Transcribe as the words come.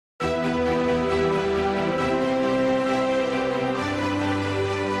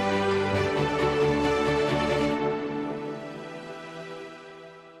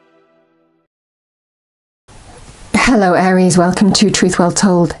Hello Aries, welcome to Truth Well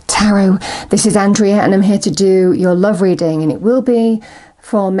Told Tarot. This is Andrea and I'm here to do your love reading, and it will be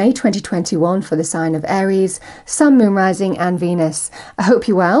for May 2021 for the sign of Aries, Sun, Moon, Rising and Venus. I hope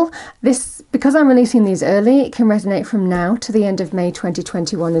you're well. Because I'm releasing these early, it can resonate from now to the end of May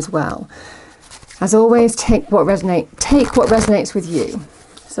 2021 as well. As always, take what resonates with you.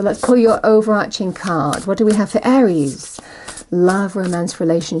 So let's pull your overarching card. What do we have for Aries? Love, romance,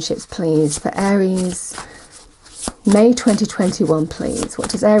 relationships, please. For Aries, May 2021, please.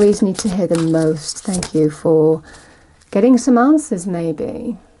 What does Aries need to hear the most? Thank you for getting some answers,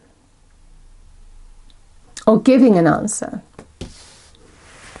 maybe. Or giving an answer.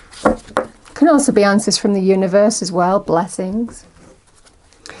 Can also be answers from the universe as well, blessings.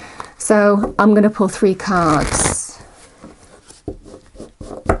 So I'm going to pull 3 cards.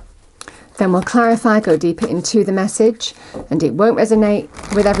 Then we'll clarify, go deeper into the message, and it won't resonate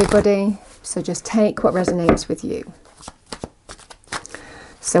with everybody. So just take what resonates with you.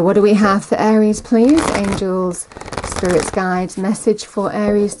 So what do we have for Aries, please? Angels, spirits, guides, message for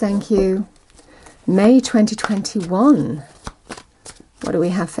Aries, thank you. May 2021. What do we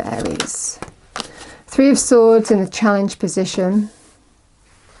have for Aries? 3 of Swords in the challenge position.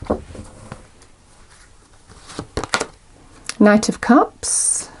 Knight of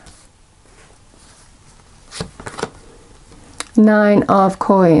Cups. 9 of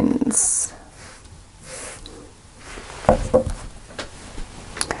Coins.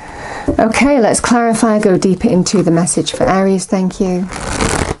 Okay, let's clarify, go deeper into the message for Aries, thank you.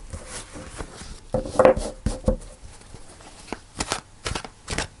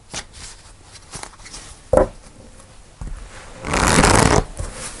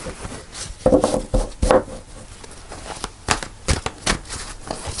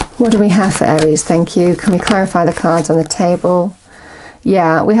 What do we have for Aries? Thank you. Can we clarify the cards on the table?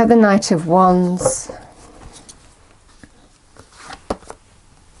 Yeah, we have the Knight of Wands.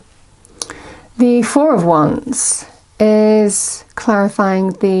 The 4 of Wands is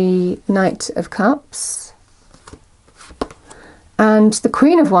clarifying the Knight of Cups. And the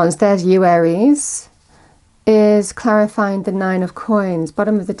Queen of Wands, there's you Aries, is clarifying the 9 of Coins.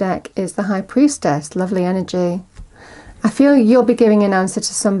 Bottom of the deck is the High Priestess, lovely energy. I feel you'll be giving an answer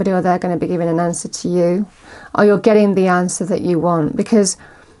to somebody, or they're going to be giving an answer to you, or you're getting the answer that you want, because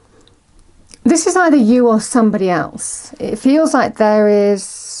this is either you or somebody else. It feels like there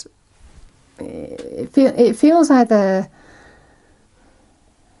is, it feels either,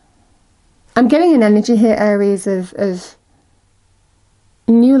 I'm getting an energy here, Aries, of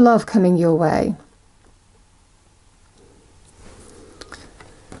new love coming your way.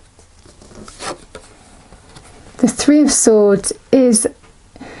 The 3 of Swords is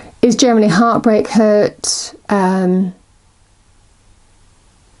generally heartbreak, hurt, a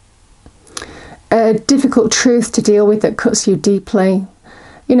difficult truth to deal with that cuts you deeply.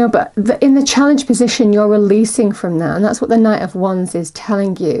 You know, but in the challenge position, you're releasing from that. And that's what the Knight of Wands is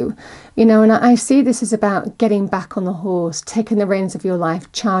telling you. You know, and I see this is about getting back on the horse, taking the reins of your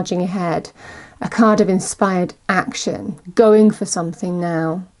life, charging ahead. A card of inspired action, going for something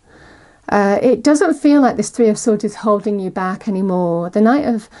now. It doesn't feel like this 3 of Swords is holding you back anymore. The Knight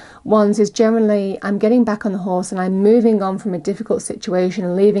of Wands is generally, I'm getting back on the horse and I'm moving on from a difficult situation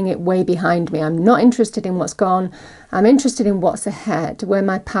and leaving it way behind me. I'm not interested in what's gone. I'm interested in what's ahead, where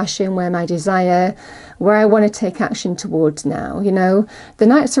my passion, where my desire, where I want to take action towards now. You know, the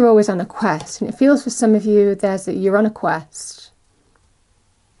Knights are always on a quest, and it feels for some of you you're on a quest.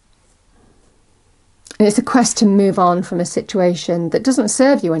 And it's a quest to move on from a situation that doesn't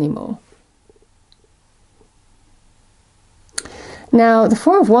serve you anymore. Now, the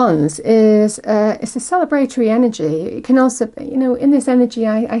 4 of Wands is it's a celebratory energy. It can also, you know, in this energy,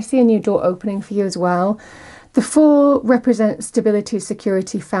 I see a new door opening for you as well. The 4 represents stability,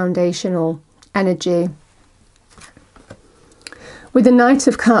 security, foundational energy. With the Knight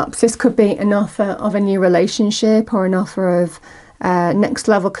of Cups, this could be an offer of a new relationship or an offer of next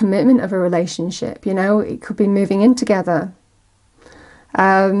level commitment of a relationship. You know, it could be moving in together.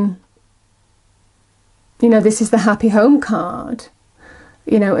 You know, this is the happy home card,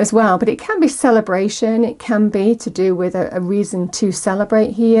 you know, as well. But it can be celebration. It can be to do with a reason to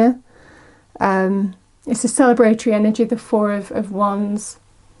celebrate here. It's a celebratory energy, the 4 of Wands.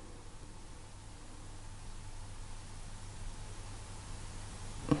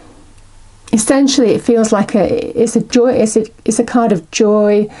 Essentially, it feels like it's a joy. It's a card of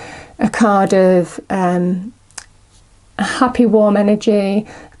joy, a card of a happy, warm energy,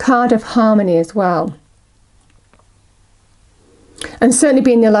 a card of harmony as well. And certainly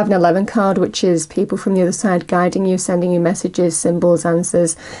being the 1111 card, which is people from the other side guiding you, sending you messages, symbols,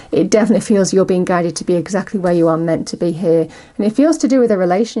 answers. It definitely feels you're being guided to be exactly where you are meant to be here. And it feels to do with a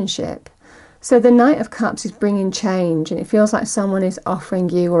relationship. So the Knight of Cups is bringing change, and it feels like someone is offering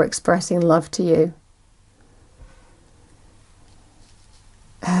you or expressing love to you.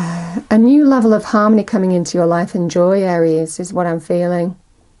 A new level of harmony coming into your life and joy, Aries, is what I'm feeling.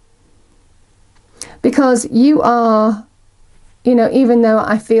 Because you are, you know, even though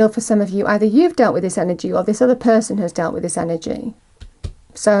I feel for some of you, either you've dealt with this energy or this other person has dealt with this energy.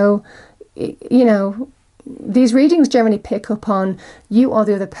 So, you know, these readings generally pick up on you or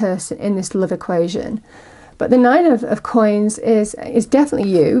the other person in this love equation. But the Nine of Coins is definitely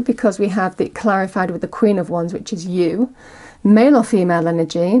you, because we have it clarified with the Queen of Wands, which is you, male or female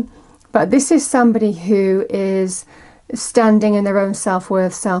energy. But this is somebody who is standing in their own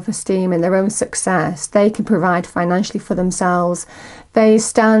self-worth, self-esteem, and their own success. They can provide financially for themselves. They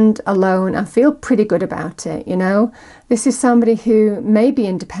stand alone and feel pretty good about it, you know. This is somebody who may be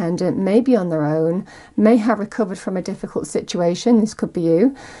independent, may be on their own, may have recovered from a difficult situation. This could be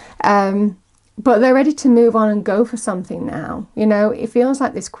you. But they're ready to move on and go for something now. You know, it feels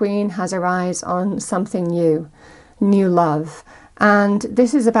like this Queen has her eyes on something new, new love. And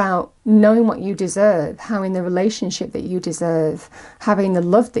this is about knowing what you deserve, having the relationship that you deserve, having the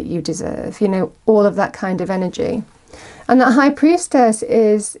love that you deserve, you know, all of that kind of energy. And that High Priestess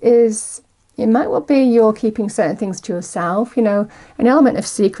is it might well be you're keeping certain things to yourself, you know, an element of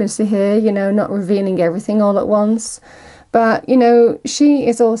secrecy here, you know, not revealing everything all at once. But, you know, she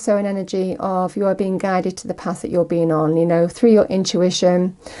is also an energy of you are being guided to the path that you're being on, you know, through your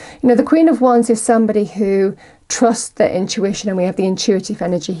intuition. You know, the Queen of Wands is somebody who trusts their intuition, and we have the intuitive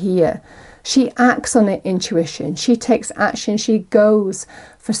energy here. She acts on her intuition. She takes action. She goes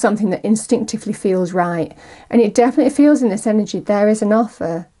for something that instinctively feels right. And it definitely feels in this energy there is an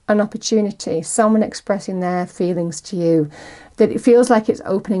offer, an opportunity, someone expressing their feelings to you, that it feels like it's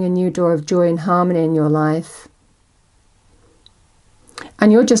opening a new door of joy and harmony in your life.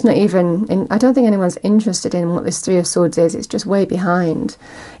 And you're just not even, I don't think anyone's interested in what this Three of Swords is. It's just way behind.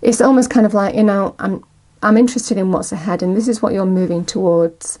 It's almost kind of like, you know, I'm interested in what's ahead, and this is what you're moving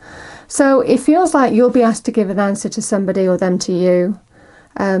towards. So it feels like you'll be asked to give an answer to somebody or them to you.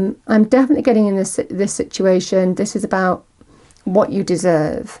 I'm definitely getting in this situation. This is about what you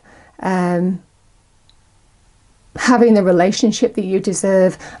deserve. Having the relationship that you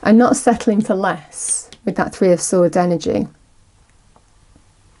deserve and not settling for less with that Three of Swords energy.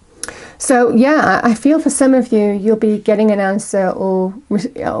 So yeah, I feel for some of you, you'll be getting an answer or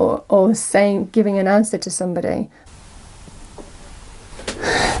giving an answer to somebody.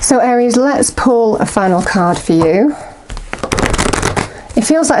 So Aries, let's pull a final card for you. It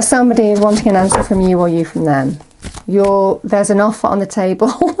feels like somebody is wanting an answer from you or you from them. There's an offer on the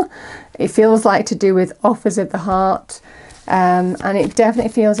table. It feels like to do with offers of the heart. And it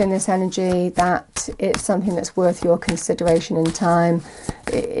definitely feels in this energy that it's something that's worth your consideration and time.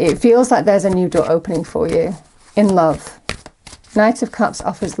 It feels like there's a new door opening for you in love. Knight of Cups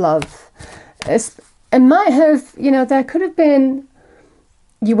offers love. It might have, you know, there could have been,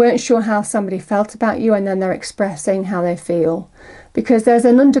 you weren't sure how somebody felt about you, and then they're expressing how they feel. Because there's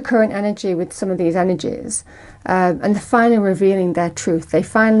an undercurrent energy with some of these energies. And they're finally revealing their truth. They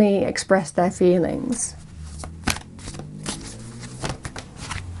finally express their feelings.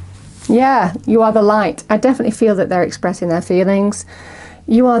 Yeah, you are the light. I definitely feel that they're expressing their feelings.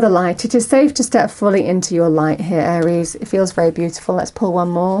 You are the light. It is safe to step fully into your light here, Aries. It feels very beautiful. Let's pull one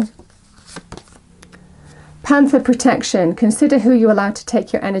more. Panther protection. Consider who you allow to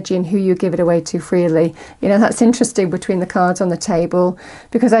take your energy and who you give it away to freely. You know, that's interesting between the cards on the table,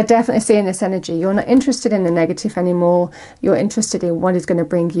 because I definitely see in this energy, you're not interested in the negative anymore. You're interested in what is going to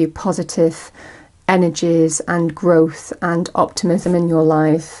bring you positive energies and growth and optimism in your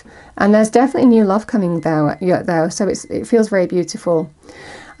life. And there's definitely new love coming there, so it feels very beautiful.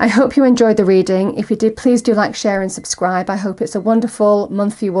 I hope you enjoyed the reading. If you did, please do like, share and subscribe. I hope it's a wonderful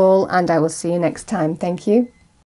month for you all, and I will see you next time. Thank you.